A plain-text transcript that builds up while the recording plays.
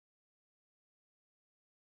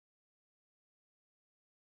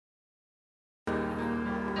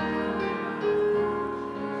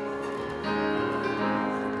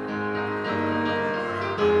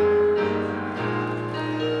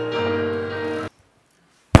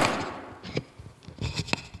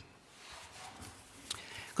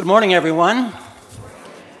Good morning, everyone.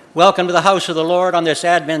 Welcome to the house of the Lord on this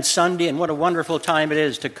Advent Sunday, and what a wonderful time it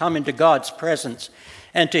is to come into God's presence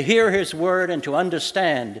and to hear His Word and to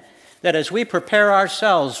understand that as we prepare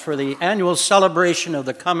ourselves for the annual celebration of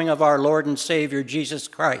the coming of our Lord and Savior, Jesus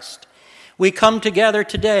Christ, we come together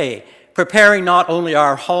today preparing not only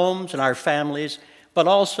our homes and our families, but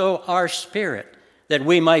also our spirit, that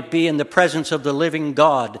we might be in the presence of the living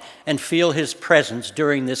God and feel His presence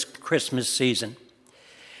during this Christmas season.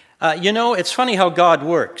 It's funny how God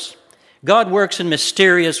works. God works in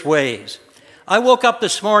mysterious ways. I woke up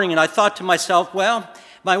this morning and I thought to myself,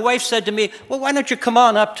 my wife said to me, why don't you come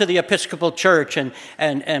on up to the Episcopal Church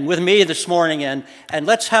and with me this morning and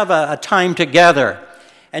let's have a time together.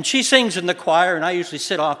 And she sings in the choir, and I usually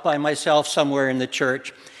sit off by myself somewhere in the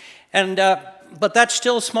church. But that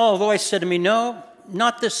still small voice said to me, no,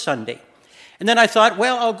 not this Sunday. And then I thought,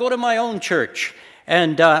 I'll go to my own church.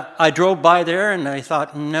 And I drove by there, and I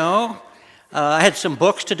thought, no. I had some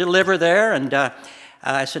books to deliver there, and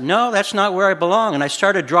I said, no, that's not where I belong. And I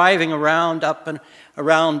started driving around, up and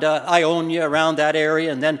around Ionia, around that area,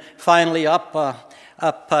 and then finally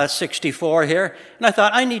up 64 here. And I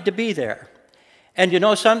thought, I need to be there. And you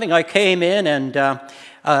know something? I came in and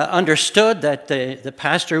understood that the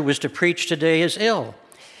pastor who was to preach today is ill.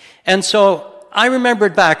 And so I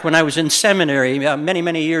remembered back when I was in seminary many,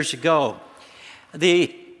 many years ago.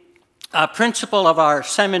 The principal of our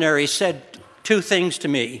seminary said two things to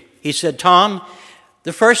me. He said, Tom,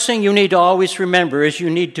 the first thing you need to always remember is you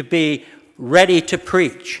need to be ready to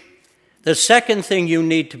preach. The second thing you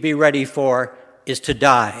need to be ready for is to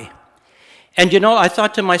die. And I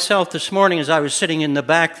thought to myself this morning as I was sitting in the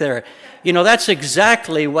back there, that's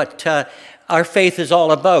exactly what our faith is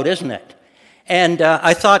all about, isn't it? And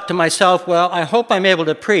I thought to myself, I hope I'm able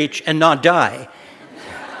to preach and not die.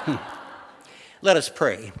 Let us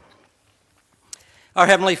pray. Our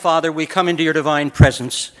Heavenly Father, we come into your divine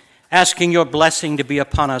presence, asking your blessing to be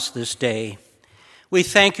upon us this day. We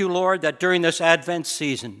thank you, Lord, that during this Advent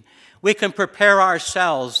season, we can prepare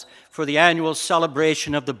ourselves for the annual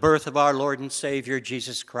celebration of the birth of our Lord and Savior,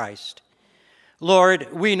 Jesus Christ.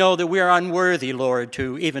 Lord, we know that we are unworthy, Lord,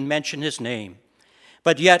 to even mention his name.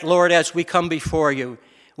 But yet, Lord, as we come before you,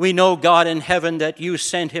 we know, God in heaven, that you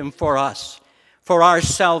sent him for us, for our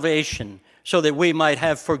salvation, so that we might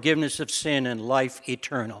have forgiveness of sin and life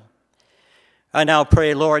eternal. I now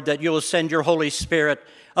pray, Lord, that you will send your Holy Spirit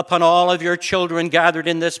upon all of your children gathered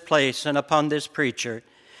in this place and upon this preacher,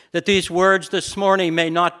 that these words this morning may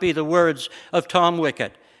not be the words of Tom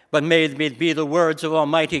Wickett, but may be the words of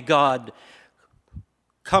Almighty God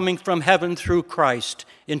coming from heaven through Christ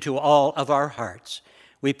into all of our hearts.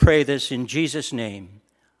 We pray this in Jesus' name.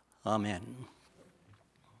 Amen.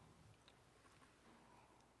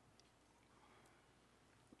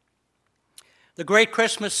 The great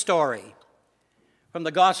Christmas story from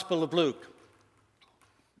the Gospel of Luke.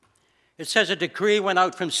 It says, a decree went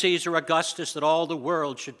out from Caesar Augustus that all the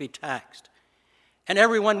world should be taxed. And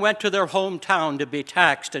everyone went to their hometown to be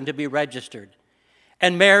taxed and to be registered.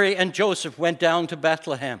 And Mary and Joseph went down to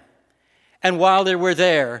Bethlehem. And while they were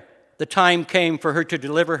there, the time came for her to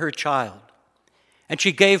deliver her child. And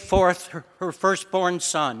she gave forth her firstborn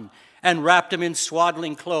son and wrapped him in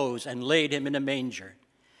swaddling clothes and laid him in a manger.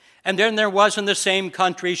 And then there was in the same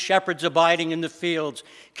country shepherds abiding in the fields,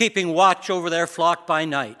 keeping watch over their flock by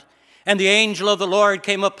night. And the angel of the Lord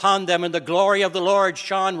came upon them, and the glory of the Lord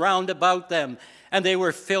shone round about them, and they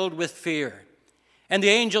were filled with fear. And the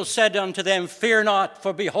angel said unto them, Fear not,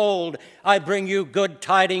 for behold, I bring you good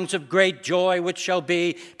tidings of great joy, which shall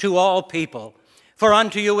be to all people. For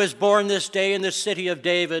unto you is born this day in the city of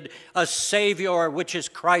David a Savior, which is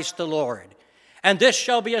Christ the Lord. And this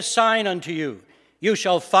shall be a sign unto you. You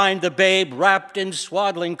shall find the babe wrapped in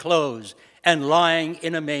swaddling clothes and lying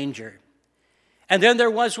in a manger. And then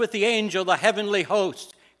there was with the angel the heavenly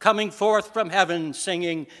host coming forth from heaven,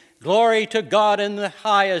 singing, Glory to God in the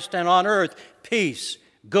highest, and on earth peace,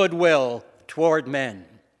 goodwill toward men.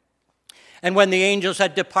 And when the angels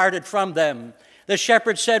had departed from them, the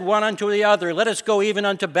shepherds said one unto the other, Let us go even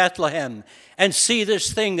unto Bethlehem, and see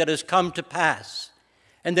this thing that has come to pass.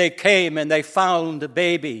 And they came, and they found the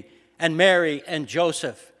baby, and Mary and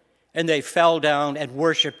Joseph, and they fell down and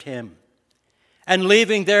worshipped him. And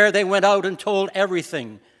leaving there, they went out and told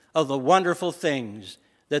everything of the wonderful things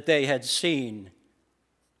that they had seen.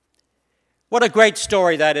 What a great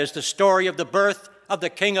story that is, the story of the birth of the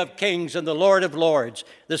King of Kings and the Lord of Lords,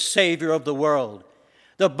 the Savior of the world.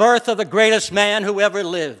 The birth of the greatest man who ever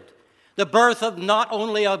lived. The birth of not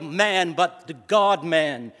only a man, but the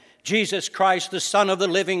God-man, Jesus Christ, the Son of the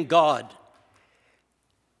living God.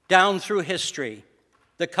 Down through history,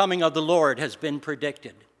 the coming of the Lord has been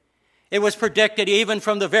predicted. It was predicted even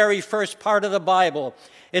from the very first part of the Bible.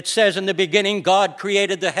 It says, in the beginning, God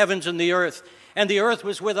created the heavens and the earth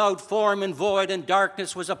was without form and void, and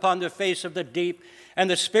darkness was upon the face of the deep, and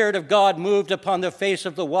the Spirit of God moved upon the face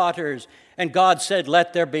of the waters, and God said,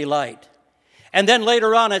 let there be light. And then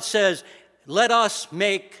later on it says, let us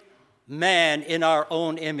make man in our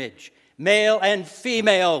own image. Male and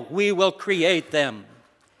female, we will create them.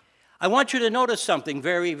 I want you to notice something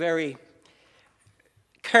very, very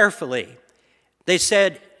carefully. They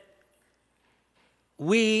said,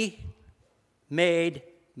 we made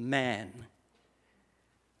man.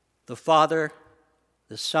 The Father,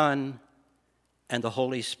 the Son, and the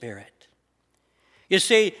Holy Spirit. You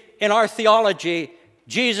see, in our theology,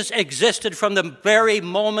 Jesus existed from the very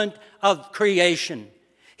moment of creation.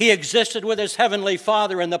 He existed with his heavenly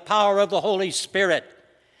Father in the power of the Holy Spirit.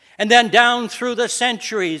 And then down through the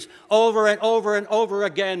centuries, over and over and over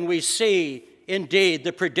again, we see, indeed,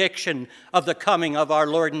 the prediction of the coming of our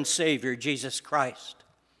Lord and Savior, Jesus Christ.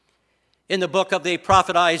 In the book of the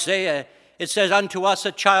prophet Isaiah, it says, unto us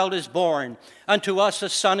a child is born, unto us a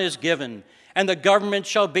son is given, and the government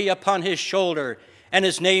shall be upon his shoulder, and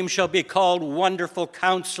his name shall be called Wonderful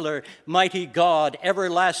Counselor, Mighty God,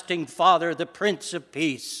 Everlasting Father, the Prince of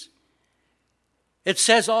Peace. It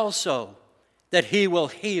says also that he will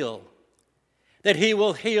heal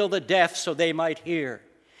the deaf so they might hear.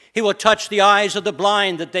 He will touch the eyes of the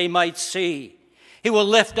blind that they might see. He will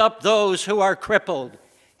lift up those who are crippled.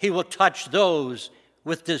 He will touch those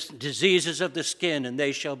with diseases of the skin, and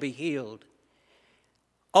they shall be healed.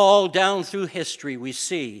 All down through history we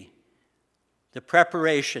see the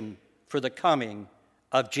preparation for the coming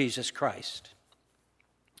of Jesus Christ.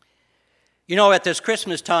 You know, at this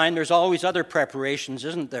Christmas time, there's always other preparations,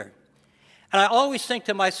 isn't there? And I always think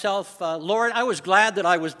to myself, Lord, I was glad that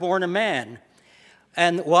I was born a man.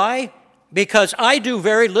 And why? Because I do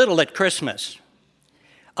very little at Christmas.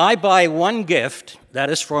 I buy one gift, that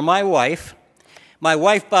is for my wife. My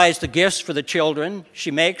wife buys the gifts for the children.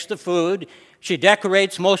 She makes the food. She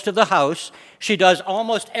decorates most of the house. She does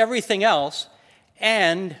almost everything else.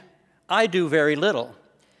 And I do very little.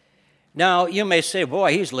 Now, you may say,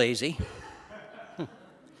 boy, he's lazy.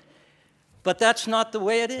 But that's not the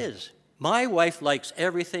way it is. My wife likes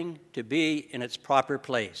everything to be in its proper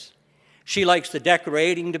place. She likes the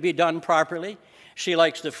decorating to be done properly. She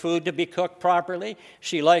likes the food to be cooked properly.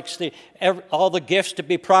 She likes all the gifts to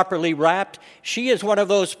be properly wrapped. She is one of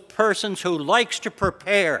those persons who likes to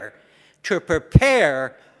prepare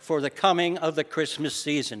for the coming of the Christmas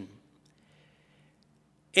season.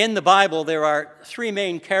 In the Bible, there are three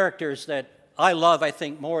main characters that I love, I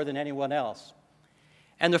think, more than anyone else.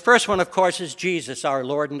 And the first one, of course, is Jesus, our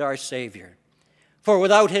Lord and our Savior. For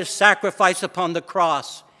without his sacrifice upon the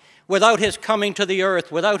cross, without his coming to the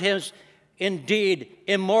earth, without his, indeed,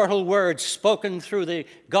 immortal words spoken through the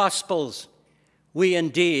Gospels, we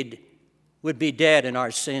indeed would be dead in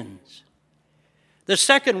our sins. The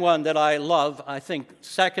second one that I love, I think,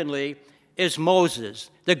 secondly, is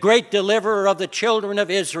Moses, the great deliverer of the children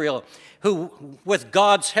of Israel, who, with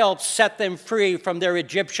God's help, set them free from their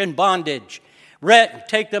Egyptian bondage,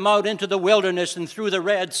 take them out into the wilderness and through the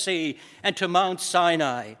Red Sea and to Mount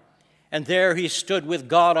Sinai. And there he stood with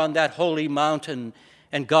God on that holy mountain,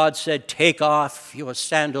 and God said, take off your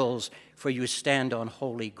sandals, for you stand on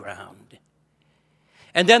holy ground.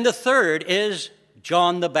 And then the third is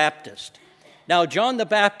John the Baptist. Now, John the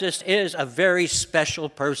Baptist is a very special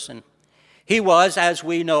person. He was, as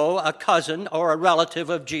we know, a cousin or a relative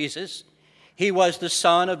of Jesus. He was the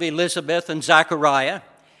son of Elizabeth and Zachariah.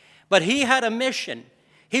 But he had a mission.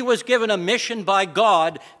 He was given a mission by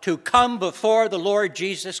God to come before the Lord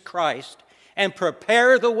Jesus Christ and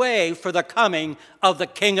prepare the way for the coming of the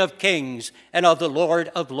King of Kings and of the Lord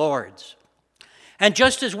of Lords. And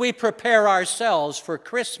just as we prepare ourselves for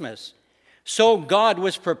Christmas, so God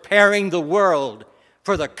was preparing the world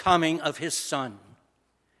for the coming of his Son.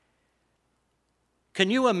 Can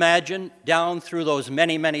you imagine down through those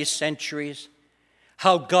many, many centuries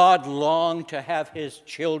how God longed to have his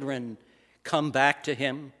children come back to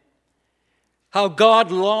him? How God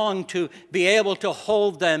longed to be able to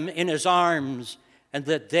hold them in his arms and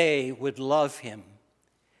that they would love him.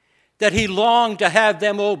 That he longed to have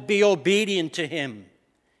them be obedient to him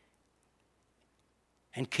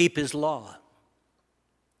and keep his law.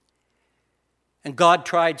 And God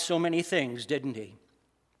tried so many things, didn't he?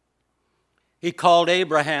 He called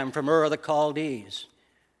Abraham from Ur of the Chaldees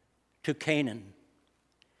to Canaan.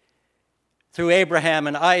 Through Abraham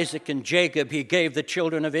and Isaac and Jacob, he gave the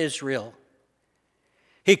children of Israel.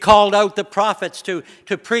 He called out the prophets to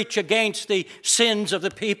preach against the sins of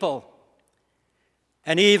the people.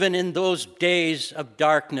 And even in those days of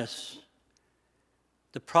darkness,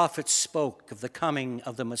 the prophets spoke of the coming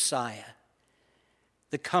of the Messiah,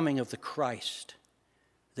 the coming of the Christ,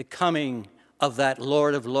 the coming of that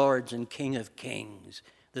Lord of Lords and King of Kings,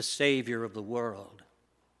 the Savior of the world.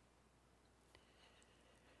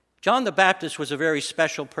 John the Baptist was a very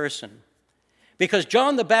special person because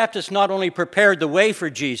John the Baptist not only prepared the way for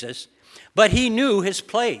Jesus, but he knew his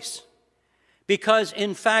place. Because,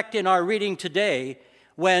 in fact, in our reading today,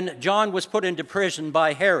 when John was put into prison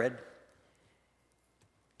by Herod,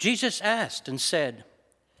 Jesus asked and said,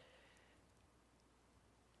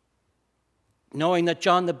 knowing that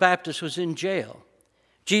John the Baptist was in jail,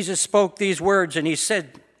 Jesus spoke these words and he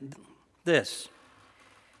said this.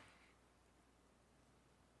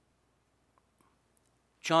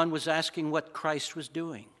 John was asking what Christ was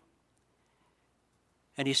doing.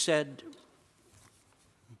 And he said,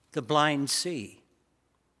 the blind see,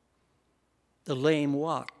 the lame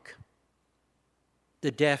walk,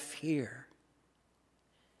 the deaf hear.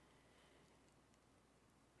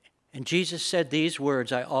 And Jesus said these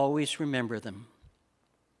words, I always remember them.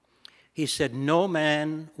 He said, no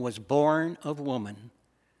man was born of woman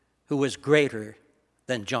who was greater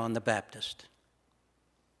than John the Baptist.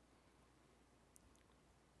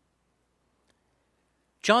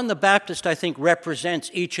 John the Baptist, I think,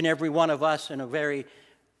 represents each and every one of us in a very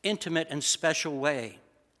intimate and special way.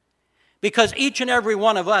 Because each and every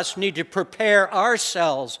one of us need to prepare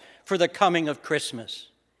ourselves for the coming of Christmas.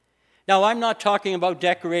 Now, I'm not talking about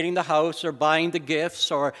decorating the house or buying the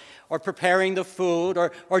gifts or preparing the food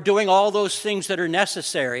or doing all those things that are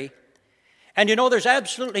necessary. And you know, there's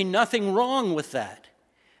absolutely nothing wrong with that.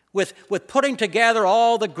 With putting together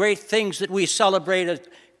all the great things that we celebrate at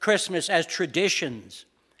Christmas as traditions.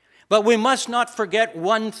 But we must not forget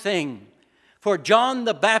one thing. For John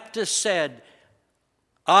the Baptist said,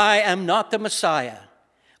 I am not the Messiah,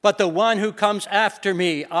 but the one who comes after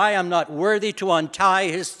me, I am not worthy to untie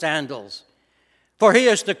his sandals. For he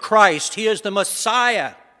is the Christ, he is the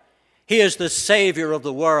Messiah, he is the Savior of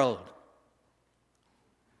the world.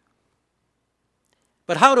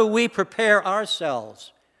 But how do we prepare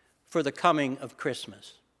ourselves for the coming of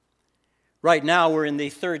Christmas? Right now we're in the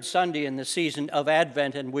third Sunday in the season of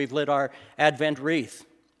Advent, and we've lit our Advent wreath.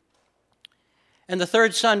 And the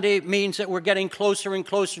third Sunday means that we're getting closer and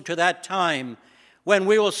closer to that time when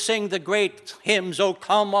we will sing the great hymns, O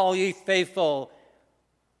come all ye faithful.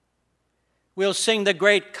 We'll sing the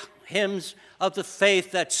great hymns of the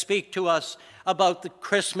faith that speak to us about the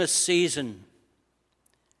Christmas season.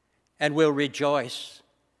 And we'll rejoice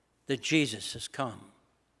that Jesus has come.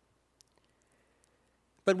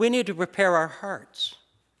 But we need to prepare our hearts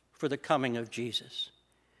for the coming of Jesus.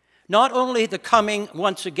 Not only the coming,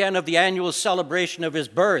 once again, of the annual celebration of his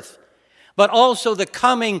birth, but also the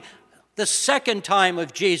coming, the second time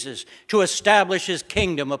of Jesus to establish his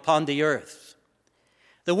kingdom upon the earth.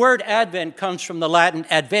 The word Advent comes from the Latin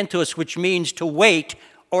adventus, which means to wait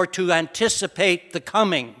or to anticipate the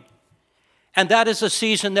coming. And that is the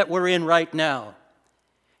season that we're in right now.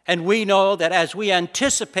 And we know that as we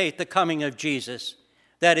anticipate the coming of Jesus,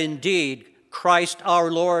 that indeed Christ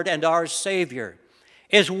our Lord and our Savior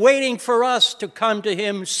is waiting for us to come to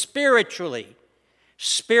him spiritually.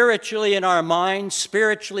 Spiritually in our minds,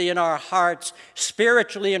 spiritually in our hearts,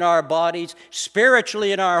 spiritually in our bodies,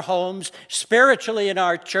 spiritually in our homes, spiritually in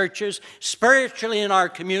our churches, spiritually in our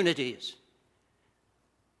communities.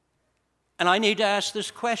 And I need to ask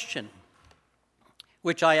this question,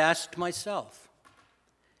 which I asked myself.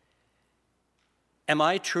 Am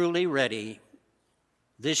I truly ready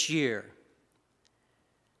this year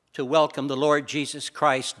to welcome the Lord Jesus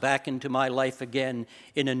Christ back into my life again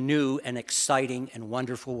in a new and exciting and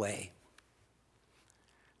wonderful way?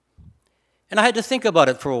 And I had to think about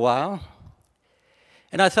it for a while.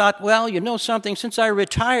 And I thought, well, you know something, since I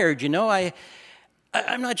retired,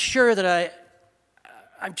 I'm not sure that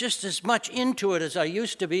I'm just as much into it as I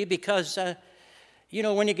used to be because,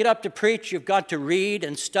 when you get up to preach, you've got to read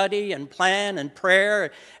and study and plan and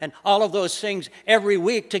prayer and all of those things every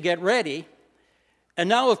week to get ready. And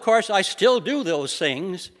now, of course, I still do those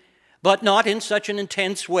things, but not in such an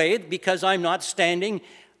intense way because I'm not standing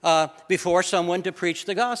before someone to preach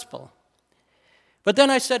the gospel. But then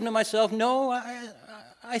I said to myself, no,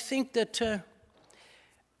 I think that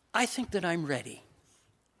I'm ready.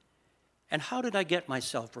 And how did I get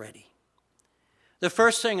myself ready? The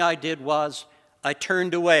first thing I did was I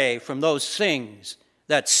turned away from those things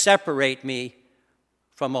that separate me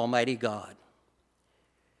from Almighty God.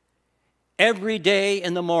 Every day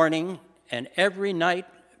in the morning and every night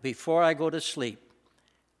before I go to sleep,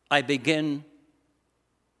 I begin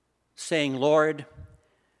saying, Lord,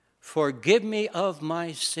 forgive me of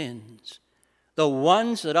my sins, the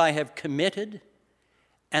ones that I have committed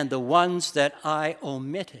and the ones that I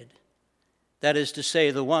omitted. That is to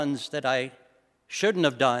say, the ones that I shouldn't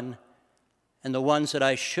have done and the ones that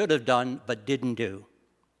I should have done but didn't do.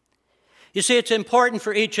 You see, it's important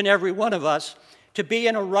for each and every one of us to be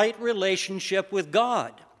in a right relationship with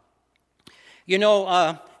God. You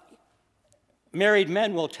know, married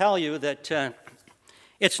men will tell you that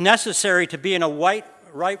it's necessary to be in a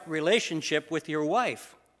right relationship with your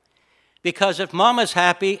wife. Because if mama's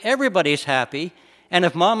happy, everybody's happy. And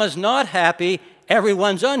if mama's not happy,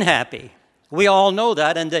 everyone's unhappy. We all know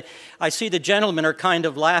that. And I see the gentlemen are kind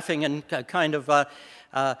of laughing and kind of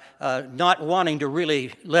not wanting to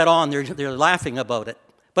really let on. They're laughing about it.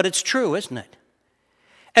 But it's true, isn't it?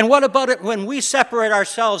 And what about it when we separate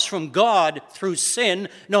ourselves from God through sin,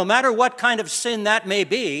 no matter what kind of sin that may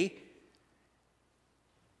be,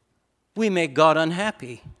 we make God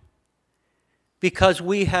unhappy because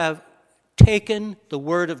we have taken the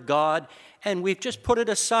Word of God and we've just put it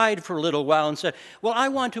aside for a little while and said, well, I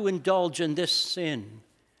want to indulge in this sin.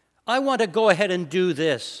 I want to go ahead and do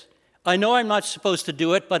this. I know I'm not supposed to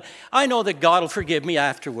do it, but I know that God will forgive me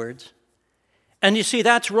afterwards. And you see,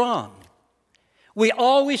 that's wrong. We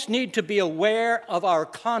always need to be aware of our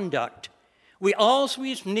conduct. We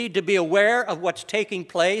always need to be aware of what's taking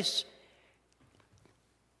place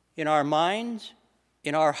in our minds,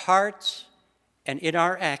 in our hearts, and in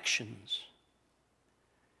our actions.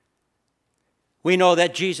 We know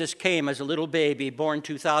that Jesus came as a little baby born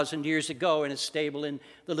 2,000 years ago in a stable in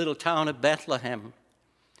the little town of Bethlehem.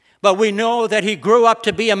 But we know that he grew up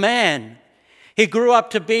to be a man. He grew up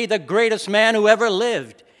to be the greatest man who ever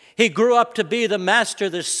lived. He grew up to be the Master,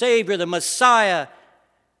 the Savior, the Messiah,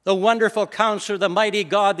 the wonderful Counselor, the mighty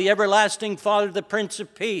God, the everlasting Father, the Prince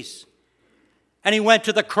of Peace. And he went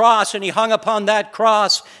to the cross and he hung upon that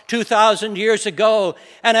cross 2,000 years ago.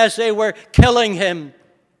 And as they were killing him,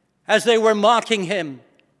 as they were mocking him,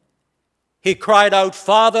 he cried out,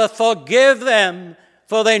 Father, forgive them,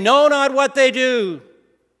 for they know not what they do.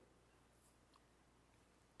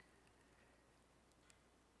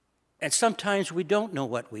 And sometimes we don't know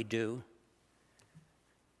what we do,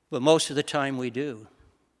 but most of the time we do.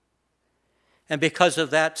 And because of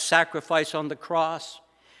that sacrifice on the cross,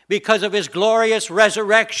 because of his glorious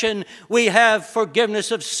resurrection, we have forgiveness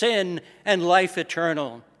of sin and life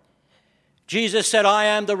eternal. Jesus said, I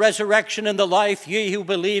am the resurrection and the life. Ye who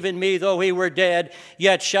believe in me, though he were dead,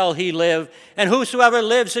 yet shall he live. And whosoever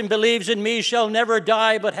lives and believes in me shall never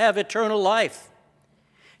die, but have eternal life.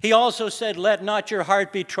 He also said, let not your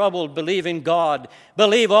heart be troubled. Believe in God.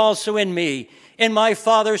 Believe also in me. In my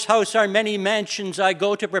Father's house are many mansions. I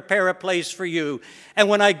go to prepare a place for you. And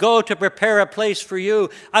when I go to prepare a place for you,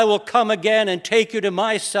 I will come again and take you to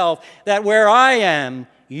myself, that where I am,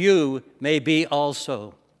 you may be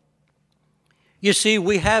also. You see,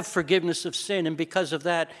 we have forgiveness of sin, and because of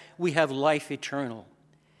that, we have life eternal.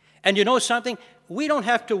 And you know something? We don't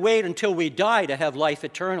have to wait until we die to have life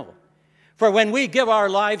eternal. For when we give our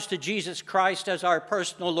lives to Jesus Christ as our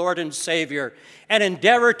personal Lord and Savior and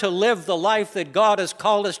endeavor to live the life that God has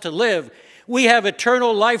called us to live, we have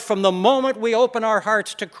eternal life from the moment we open our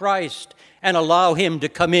hearts to Christ and allow him to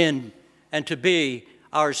come in and to be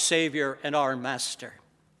our Savior and our Master.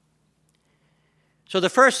 So the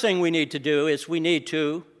first thing we need to do is we need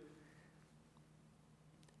to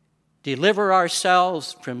deliver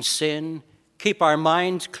ourselves from sin, keep our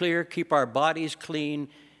minds clear, keep our bodies clean,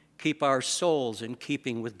 keep our souls in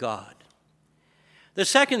keeping with God. The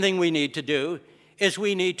second thing we need to do is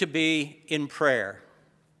we need to be in prayer.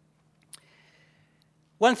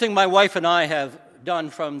 One thing my wife and I have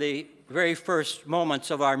done from the very first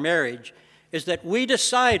moments of our marriage is that we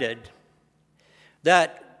decided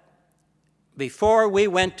that before we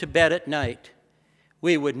went to bed at night,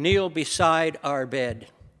 we would kneel beside our bed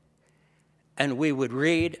and we would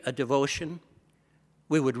read a devotion,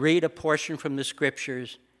 we would read a portion from the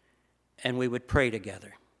Scriptures, and we would pray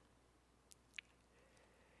together.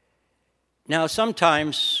 Now,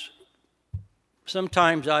 sometimes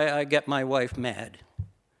I get my wife mad.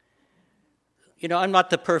 You know, I'm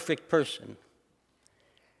not the perfect person.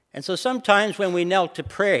 And so sometimes when we knelt to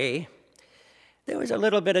pray, there was a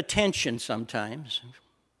little bit of tension sometimes.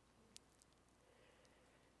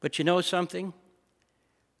 But you know something?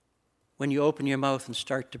 When you open your mouth and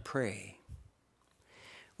start to pray,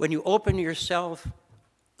 when you open yourself,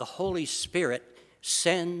 the Holy Spirit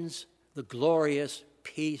sends the glorious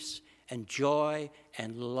peace and joy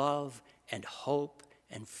and love and hope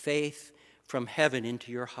and faith from heaven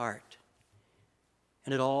into your heart.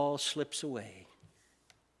 And it all slips away.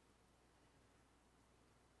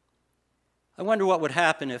 I wonder what would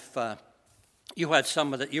happen if you had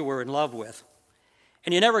someone that you were in love with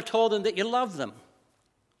and you never told them that you loved them.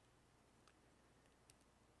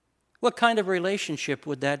 What kind of relationship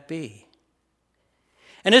would that be?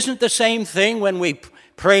 And isn't it the same thing when we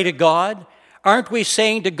pray to God? Aren't we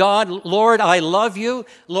saying to God, Lord, I love you.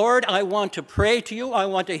 Lord, I want to pray to you. I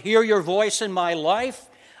want to hear your voice in my life.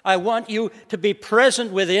 I want you to be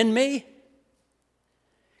present within me.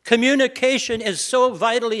 Communication is so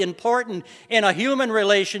vitally important in a human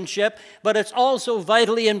relationship, but it's also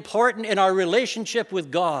vitally important in our relationship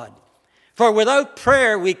with God. For without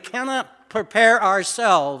prayer, we cannot prepare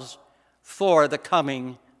ourselves for the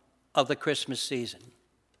coming of the Christmas season.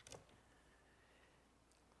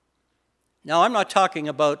 Now, I'm not talking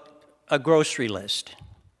about a grocery list.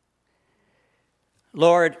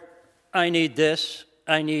 Lord, I need this,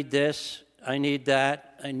 I need this, I need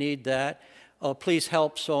that, I need that. Oh, please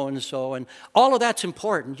help so-and-so. And all of that's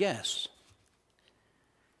important, yes.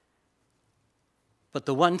 But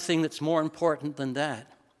the one thing that's more important than that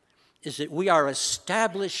is that we are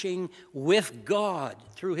establishing with God,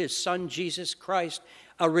 through his Son, Jesus Christ,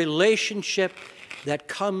 a relationship that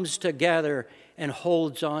comes together and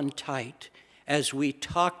holds on tight as we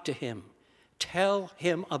talk to him, tell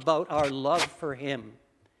him about our love for him,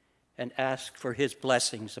 and ask for his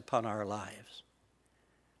blessings upon our lives.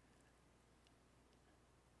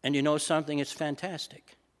 And you know something? It's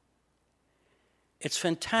fantastic. It's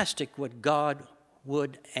fantastic what God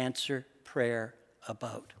would answer prayer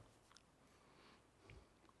about.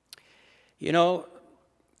 You know,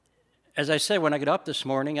 as I said, when I got up this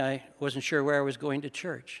morning, I wasn't sure where I was going to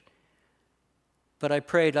church. But I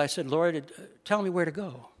prayed, I said, Lord, tell me where to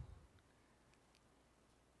go.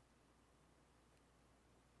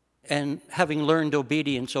 And having learned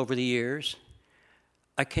obedience over the years,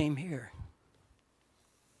 I came here,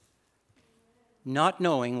 not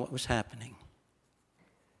knowing what was happening.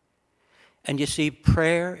 And you see,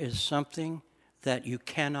 prayer is something that you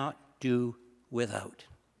cannot do without.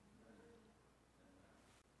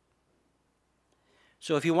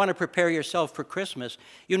 So if you want to prepare yourself for Christmas,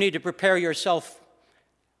 you need to prepare yourself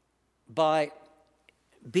by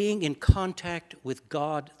being in contact with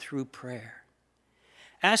God through prayer.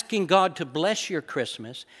 Asking God to bless your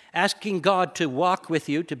Christmas, asking God to walk with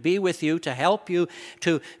you, to be with you, to help you,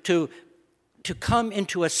 to come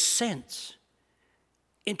into a sense,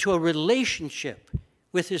 into a relationship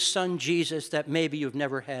with his Son Jesus that maybe you've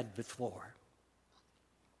never had before.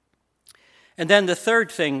 And then the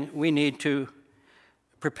third thing we need to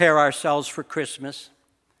prepare ourselves for Christmas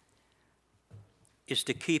is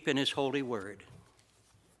to keep in his holy word.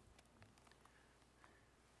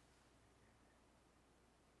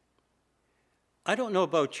 I don't know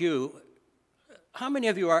about you. How many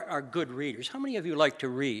of you are good readers? How many of you like to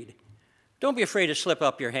read? Don't be afraid to slip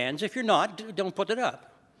up your hands. If you're not, don't put it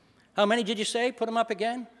up. How many did you say? Put them up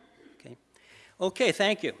again? Okay,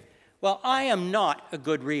 thank you. Well, I am not a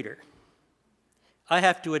good reader. I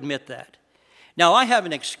have to admit that. Now, I have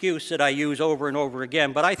an excuse that I use over and over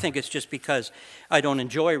again, but I think it's just because I don't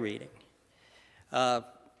enjoy reading. I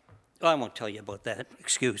won't tell you about that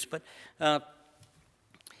excuse, but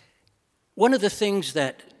one of the things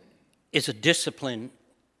that is a discipline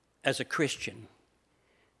as a Christian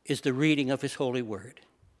is the reading of his holy word.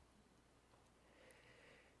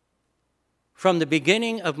 From the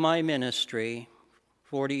beginning of my ministry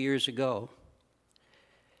 40 years ago,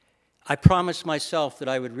 I promised myself that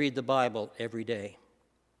I would read the Bible every day.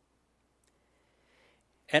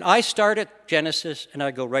 And I start at Genesis and I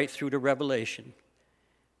go right through to Revelation.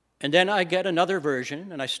 And then I get another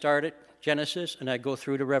version and I start at Genesis and I go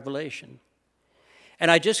through to Revelation. And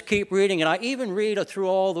I just keep reading, and I even read through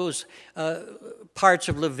all those parts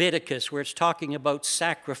of Leviticus where it's talking about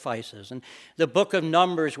sacrifices, and the book of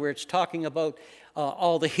Numbers where it's talking about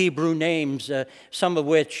all the Hebrew names, some of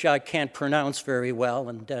which I can't pronounce very well.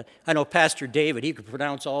 And I know Pastor David, he could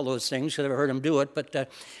pronounce all those things because I've heard him do it, but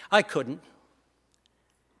I couldn't.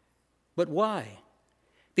 But why?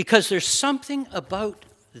 Because there's something about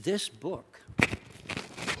this book.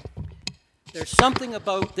 There's something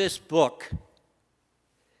about this book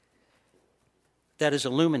that is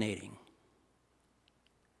illuminating,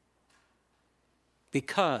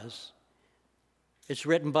 because it's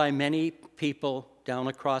written by many people down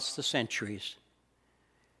across the centuries,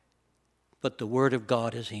 but the Word of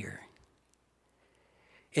God is here.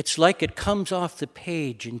 It's like it comes off the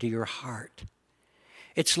page into your heart.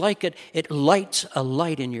 It's like it lights a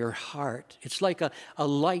light in your heart. It's like a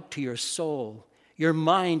light to your soul. Your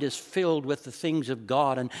mind is filled with the things of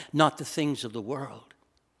God and not the things of the world.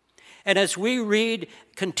 And as we read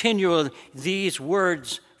continually these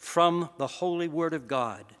words from the holy word of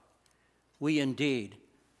God, we indeed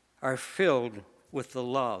are filled with the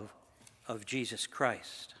love of Jesus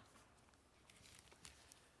Christ.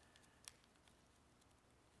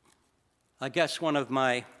 I guess one of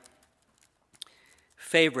my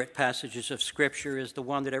favorite passages of Scripture is the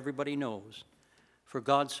one that everybody knows. For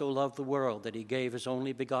God so loved the world that he gave his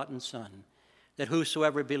only begotten Son, that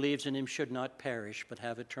whosoever believes in him should not perish but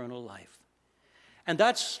have eternal life. And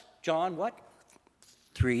that's John what?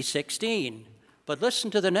 3:16. But listen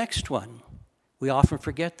to the next one. We often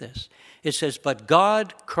forget this. It says, but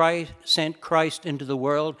God sent Christ into the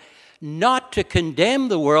world not to condemn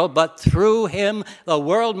the world, but through him the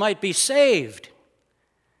world might be saved.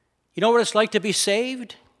 You know what it's like to be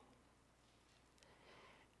saved?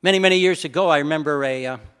 Many, many years ago, I remember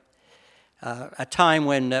a time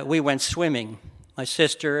when we went swimming, my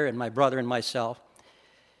sister and my brother and myself.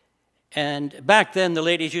 And back then, the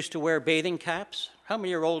ladies used to wear bathing caps. How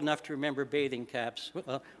many are old enough to remember bathing caps?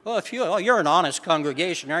 You're an honest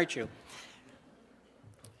congregation, aren't you?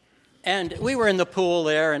 And we were in the pool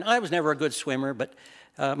there, and I was never a good swimmer, but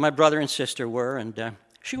my brother and sister were, and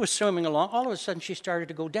she was swimming along. All of a sudden, she started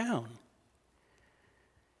to go down.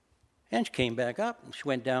 And she came back up, and she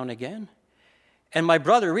went down again. And my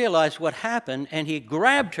brother realized what happened, and he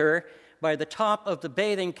grabbed her by the top of the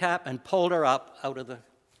bathing cap and pulled her up out of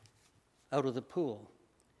the pool.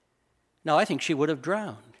 Now, I think she would have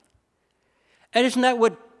drowned. And isn't that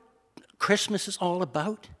what Christmas is all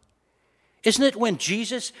about? Isn't it when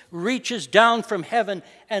Jesus reaches down from heaven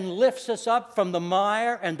and lifts us up from the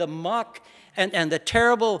mire and the muck and the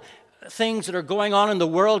terrible things that are going on in the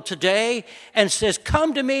world today and says,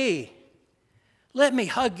 come to me. Let me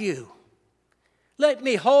hug you. Let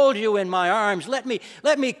me hold you in my arms. Let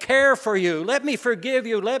me care for you. Let me forgive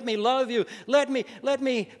you. Let me love you. Let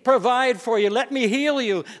me provide for you. Let me heal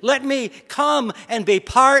you. Let me come and be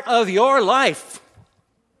part of your life.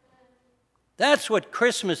 That's what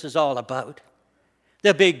Christmas is all about.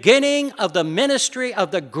 The beginning of the ministry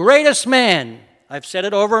of the greatest man. I've said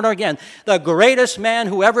it over and over again. The greatest man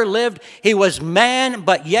who ever lived. He was man,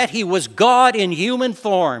 but yet he was God in human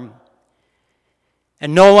form.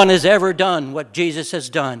 And no one has ever done what Jesus has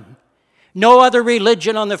done. No other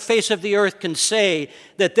religion on the face of the earth can say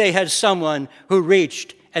that they had someone who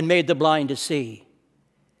reached and made the blind to see.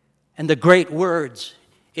 And the great words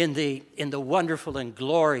in the wonderful and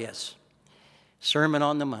glorious Sermon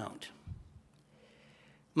on the Mount.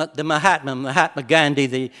 The Mahatma Gandhi,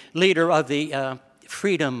 the leader of the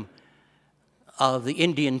freedom of the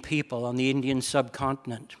Indian people on the Indian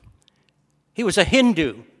subcontinent. He was a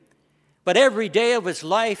Hindu. But every day of his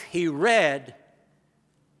life, he read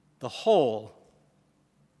the whole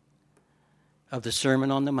of the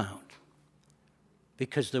Sermon on the Mount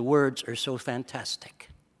because the words are so fantastic.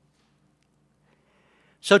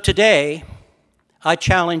 So today, I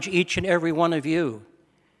challenge each and every one of you,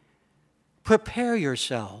 prepare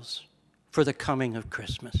yourselves for the coming of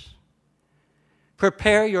Christmas.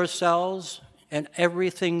 Prepare yourselves and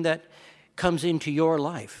everything that comes into your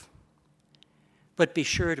life. But be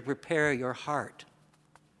sure to prepare your heart,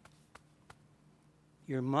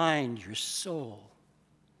 your mind, your soul.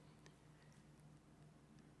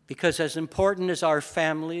 Because as important as our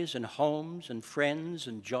families and homes and friends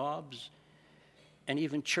and jobs and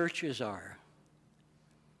even churches are,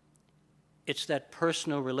 it's that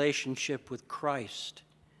personal relationship with Christ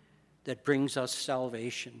that brings us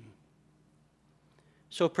salvation.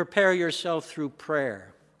 So prepare yourself through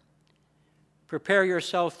prayer. Prepare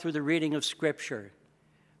yourself through the reading of Scripture.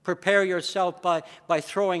 Prepare yourself by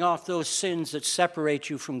throwing off those sins that separate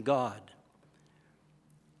you from God.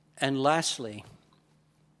 And lastly,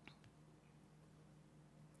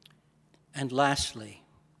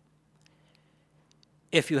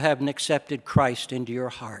 if you haven't accepted Christ into your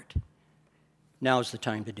heart, now's the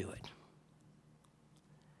time to do it.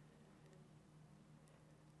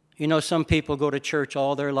 You know, some people go to church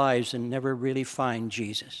all their lives and never really find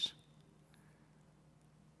Jesus.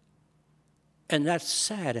 And that's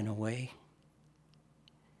sad in a way.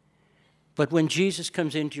 But when Jesus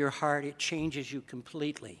comes into your heart, it changes you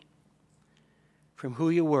completely from who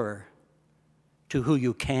you were to who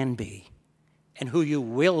you can be and who you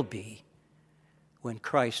will be when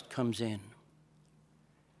Christ comes in.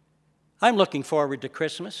 I'm looking forward to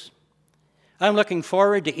Christmas. I'm looking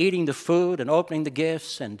forward to eating the food and opening the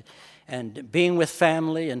gifts and being with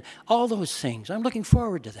family and all those things. I'm looking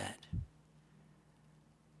forward to that.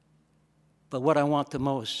 But what I want the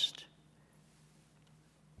most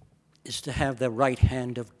is to have the right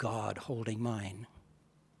hand of God holding mine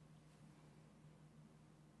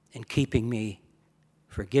and keeping me,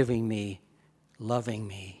 forgiving me, loving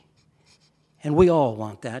me. And we all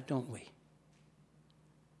want that, don't we?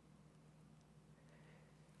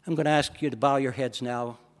 I'm going to ask you to bow your heads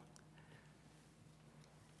now.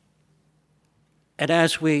 And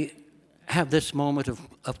as we have this moment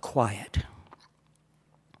of quiet,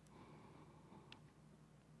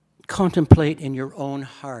 contemplate in your own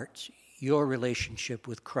heart your relationship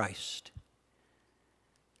with Christ.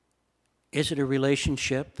 Is it a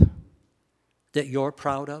relationship that you're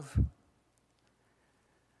proud of?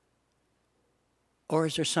 Or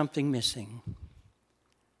is there something missing?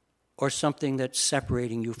 Or something that's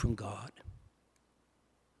separating you from God?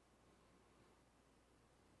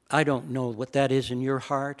 I don't know what that is in your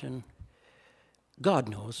heart, and God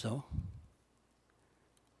knows, though.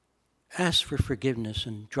 Ask for forgiveness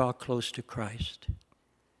and draw close to Christ.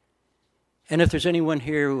 And if there's anyone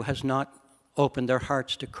here who has not opened their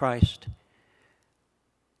hearts to Christ,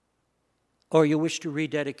 or you wish to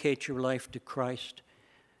rededicate your life to Christ,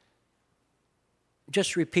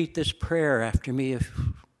 just repeat this prayer after me. If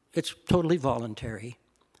it's totally voluntary.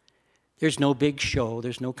 There's no big show.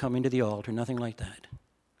 There's no coming to the altar, nothing like that.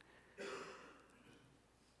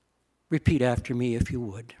 Repeat after me if you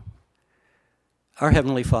would. Our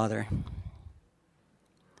Heavenly Father,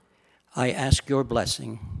 I ask your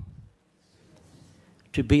blessing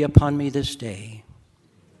to be upon me this day.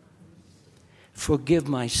 Forgive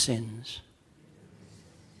my sins.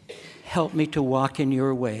 Help me to walk in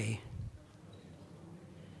your way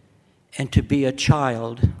and to be a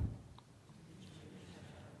child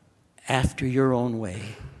after your own way.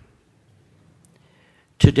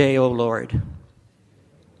 Today, O Lord,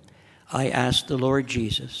 I ask the Lord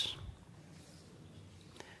Jesus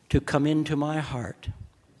to come into my heart,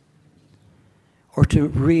 or to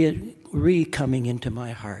re-coming into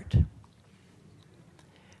my heart,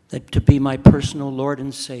 that to be my personal Lord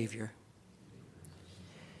and Savior,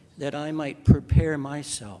 that I might prepare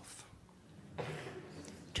myself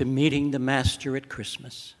to meeting the Master at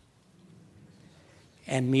Christmas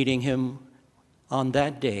and meeting him on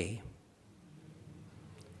that day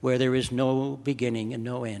where there is no beginning and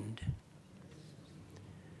no end.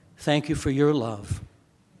 Thank you for your love.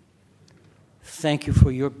 Thank you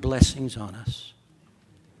for your blessings on us.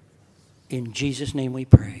 In Jesus' name we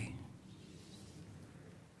pray.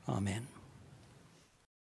 Amen.